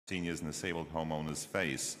seniors and disabled homeowners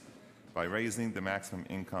face. By raising the maximum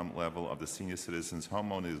income level of the senior citizens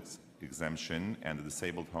homeowners exemption and the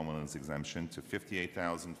disabled homeowners exemption to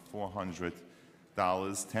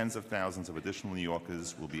 $58,400, tens of thousands of additional New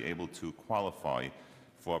Yorkers will be able to qualify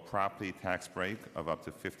for a property tax break of up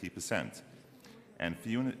to 50%. And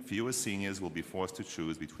fewer seniors will be forced to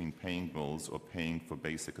choose between paying bills or paying for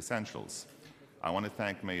basic essentials. I want to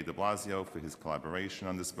thank Mayor de Blasio for his collaboration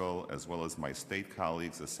on this bill, as well as my state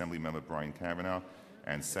colleagues, Assemblymember Brian Kavanaugh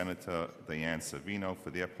and Senator Diane Savino, for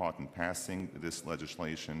their part in passing this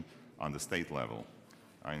legislation on the state level.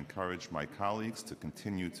 I encourage my colleagues to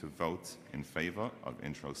continue to vote in favor of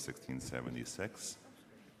Intro 1676.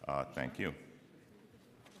 Thank you.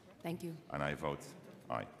 Thank you. And I vote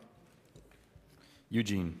aye.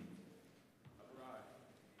 Eugene.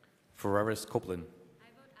 Ferreris Copeland. I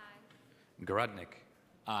vote aye. Garodnik.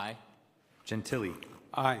 Aye. Gentili.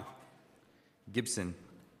 Aye. Gibson.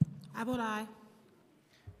 I vote aye.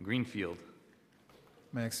 Greenfield.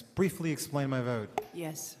 May I briefly explain my vote?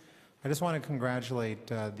 Yes. I just want to congratulate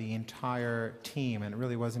the entire team, and it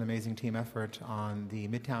really was an amazing team effort on the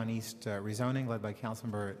Midtown East rezoning led by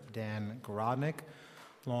Councilmember Dan Garodnik,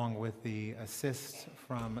 along with the assist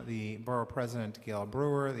from the Borough President Gail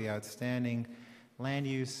Brewer, the outstanding Land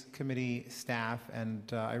Use Committee staff,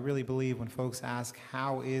 and I really believe when folks ask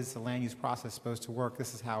how is the land use process supposed to work,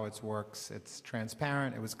 this is how it works. It's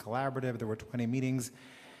transparent, it was collaborative, there were 20 meetings,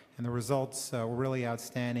 and the results were really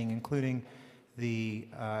outstanding, including the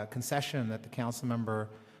concession that the council member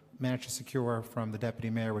managed to secure from the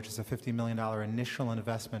deputy mayor, which is a $50 million initial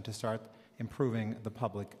investment to start improving the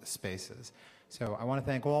public spaces. So I want to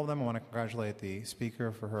thank all of them. I want to congratulate the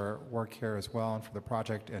speaker for her work here as well and for the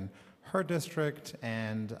project in her district.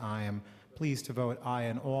 And I am pleased to vote aye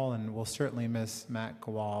in all, and will certainly miss Matt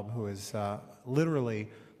Gawab, who is literally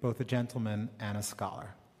both a gentleman and a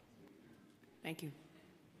scholar. Thank you.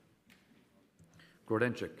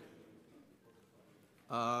 Grodenchik.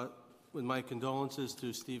 With my condolences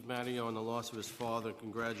to Steve Matteo on the loss of his father,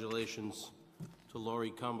 congratulations to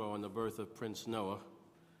Laurie Cumbo on the birth of Prince Noah.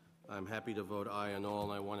 I'm happy to vote aye on all,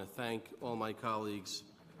 and I want to thank all my colleagues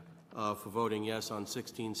for voting yes on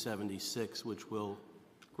 1676, which will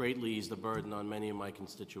greatly ease the burden on many of my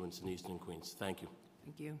constituents in Eastern Queens. Thank you.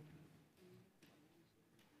 Thank you.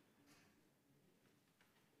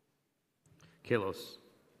 Kalos.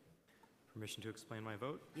 Permission to explain my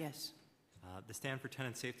vote? Yes. The Stand for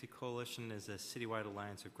Tenant Safety Coalition is a citywide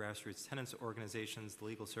alliance of grassroots tenants organizations, the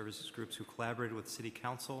legal services groups who collaborated with City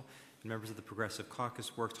Council, and members of the Progressive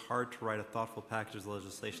Caucus worked hard to write a thoughtful package of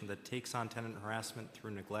legislation that takes on tenant harassment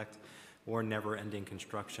through neglect or never-ending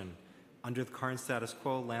construction. Under the current status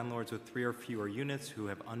quo, landlords with 3 or fewer units who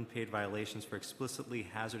have unpaid violations for explicitly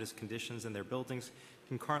hazardous conditions in their buildings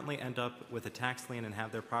can currently end up with a tax lien and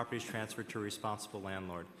have their properties transferred to a responsible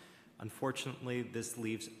landlord. Unfortunately, this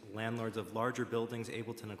leaves landlords of larger buildings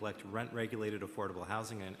able to neglect rent-regulated affordable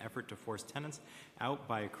housing in an effort to force tenants out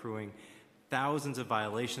by accruing thousands of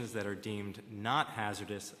violations that are deemed not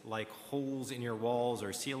hazardous, like holes in your walls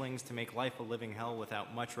or ceilings, to make life a living hell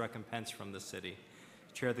without much recompense from the city.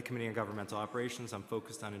 Chair of the Committee on Governmental Operations, I'm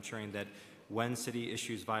focused on ensuring that when city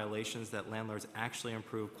issues violations, that landlords actually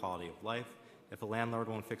improve quality of life. If a landlord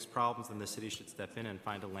won't fix problems, then the city should step in and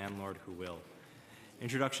find a landlord who will.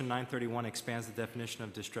 Introduction 931 expands the definition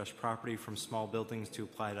of distressed property from small buildings to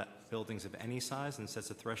apply to buildings of any size and sets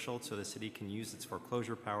a threshold so the city can use its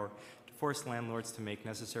foreclosure power to force landlords to make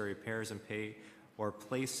necessary repairs and pay or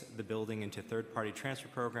place the building into third-party transfer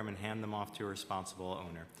program and hand them off to a responsible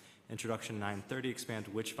owner. Introduction 930 expands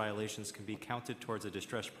which violations can be counted towards a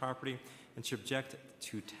distressed property and subject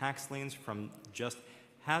to tax liens from just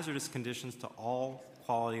hazardous conditions to all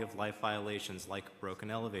quality of life violations like broken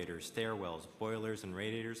elevators, stairwells, boilers, and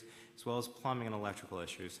radiators, as well as plumbing and electrical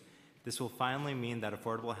issues. This will finally mean that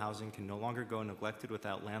affordable housing can no longer go neglected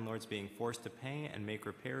without landlords being forced to pay and make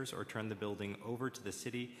repairs or turn the building over to the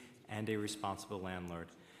city and a responsible landlord.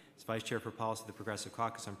 As Vice Chair for Policy of the Progressive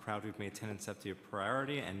Caucus, I'm proud we've made tenant safety a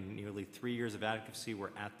priority, and nearly 3 years of advocacy, we're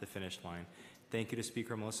at the finish line. Thank you to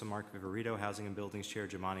Speaker Melissa Mark Viverito, Housing and Buildings Chair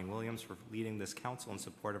Jamani Williams for leading this council in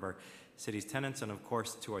support of our city's tenants, and of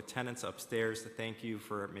course to our tenants upstairs, thank you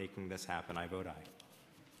for making this happen. I vote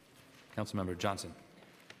aye. Councilmember Johnson.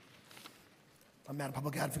 Madam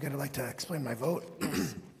Public Advocate, I'd like to explain my vote.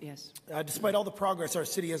 Yes. Despite all the progress our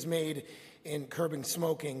city has made in curbing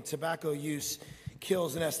smoking, tobacco use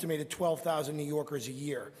kills an estimated 12,000 New Yorkers a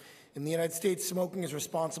year. In the United States, smoking is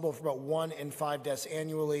responsible for about 1 in 5 deaths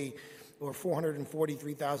annually, or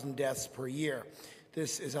 443,000 deaths per year.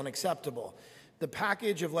 This is unacceptable. The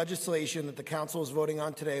package of legislation that the council is voting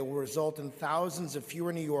on today will result in thousands of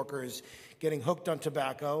fewer New Yorkers getting hooked on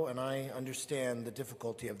tobacco, and I understand the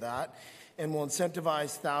difficulty of that, and will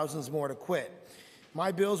incentivize thousands more to quit.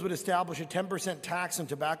 My bills would establish a 10% tax on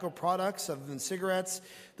tobacco products other than cigarettes,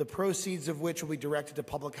 the proceeds of which will be directed to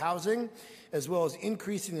public housing, as well as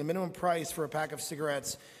increasing the minimum price for a pack of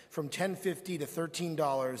cigarettes from $10.50 to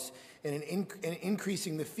 $13, and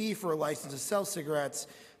increasing the fee for a license to sell cigarettes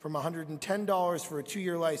from $110 for a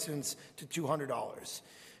 2-year license to $200.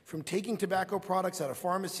 From taking tobacco products out of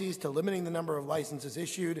pharmacies to limiting the number of licenses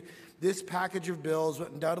issued, this package of bills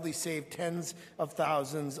would undoubtedly save tens of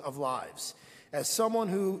thousands of lives. As someone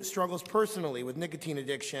who struggles personally with nicotine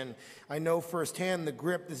addiction, I know firsthand the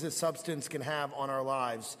grip this substance can have on our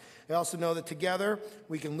lives. I also know that together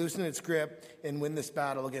we can loosen its grip and win this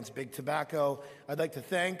battle against big tobacco. I'd like to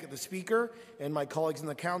thank the Speaker and my colleagues in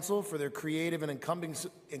the Council for their creative and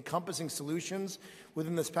encompassing solutions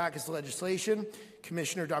within this package of legislation,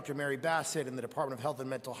 Commissioner Dr. Mary Bassett and the Department of Health and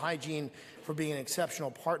Mental Hygiene for being an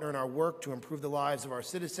exceptional partner in our work to improve the lives of our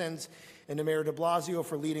citizens, and to Mayor de Blasio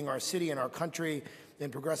for leading our city and our country in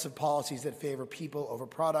progressive policies that favor people over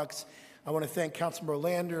products. I want to thank Councilmember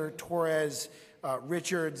Lander, Torres,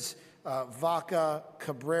 Richards, Vaca,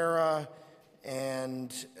 Cabrera,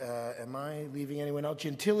 and am I leaving anyone else?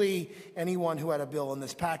 Gentili, anyone who had a bill in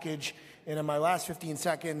this package. And in my last 15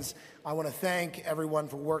 seconds, I want to thank everyone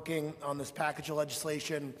for working on this package of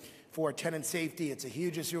legislation for tenant safety. It's a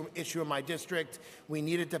huge issue in my district. We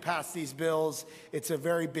needed to pass these bills. It's a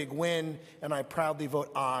very big win, and I proudly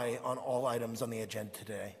vote aye on all items on the agenda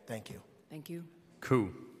today. Thank you. Thank you.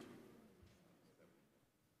 Ku.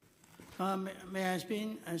 May I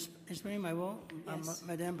explain my vote? Yes.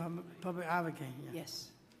 Madam Public Advocate. Yeah.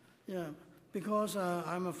 Yes. Yeah, because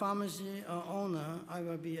I'm a pharmacy owner, I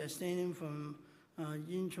will be abstaining from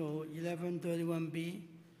intro 1131B,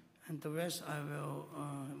 and the rest I will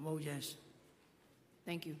vote yes.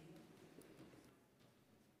 Thank you.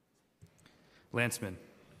 Lanceman.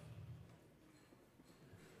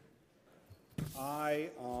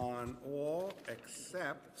 Aye on all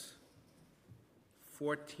except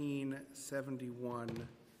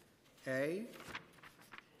 1471A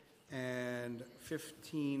and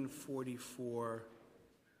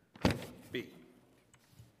 1544B.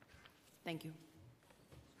 Thank you.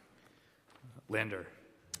 Lander.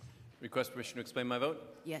 Request permission to explain my vote.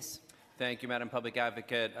 Yes. Thank you, Madam Public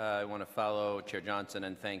Advocate. I want to follow Chair Johnson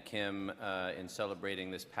and thank him in celebrating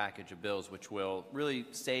this package of bills, which will really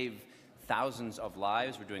save thousands of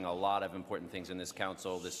lives. We're doing a lot of important things in this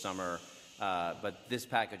council this summer. But this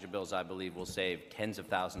package of bills, I believe, will save tens of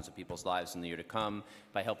thousands of people's lives in the year to come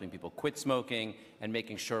by helping people quit smoking and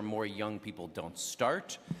making sure more young people don't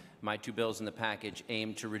start. My two bills in the package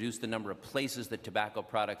aim to reduce the number of places that tobacco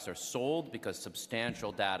products are sold because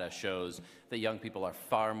substantial data shows that young people are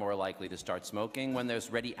far more likely to start smoking when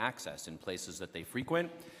there's ready access in places that they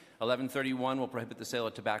frequent. 1131 will prohibit the sale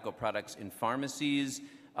of tobacco products in pharmacies.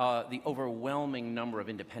 The overwhelming number of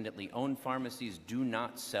independently owned pharmacies do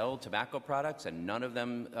not sell tobacco products, and none of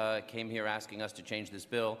them came here asking us to change this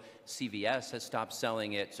bill. CVS has stopped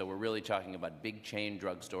selling it, so we're really talking about big chain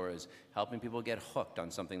drugstores helping people get hooked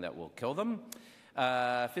on something that will kill them.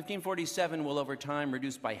 1547 will over time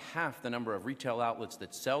reduce by half the number of retail outlets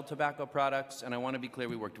that sell tobacco products, and I want to be clear,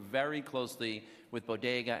 we worked very closely with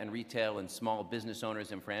bodega and retail and small business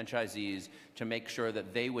owners and franchisees to make sure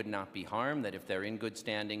that they would not be harmed, that if they're in good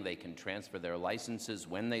standing, they can transfer their licenses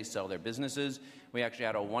when they sell their businesses. We actually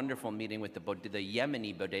had a wonderful meeting with the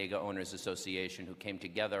Yemeni Bodega Owners Association, who came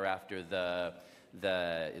together after the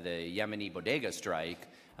Yemeni bodega strike.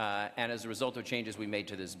 And as a result of changes we made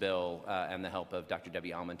to this bill and the help of Dr.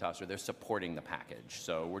 Debbie Almentasser, they're supporting the package.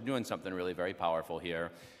 So we're doing something really very powerful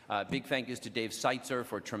here. Big thank yous to Dave Seitzer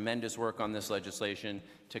for tremendous work on this legislation,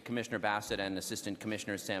 to Commissioner Bassett and Assistant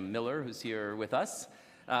Commissioner Sam Miller, who's here with us,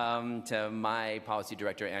 to my Policy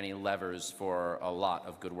Director, Annie Levers, for a lot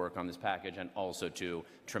of good work on this package, and also to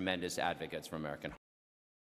tremendous advocates for American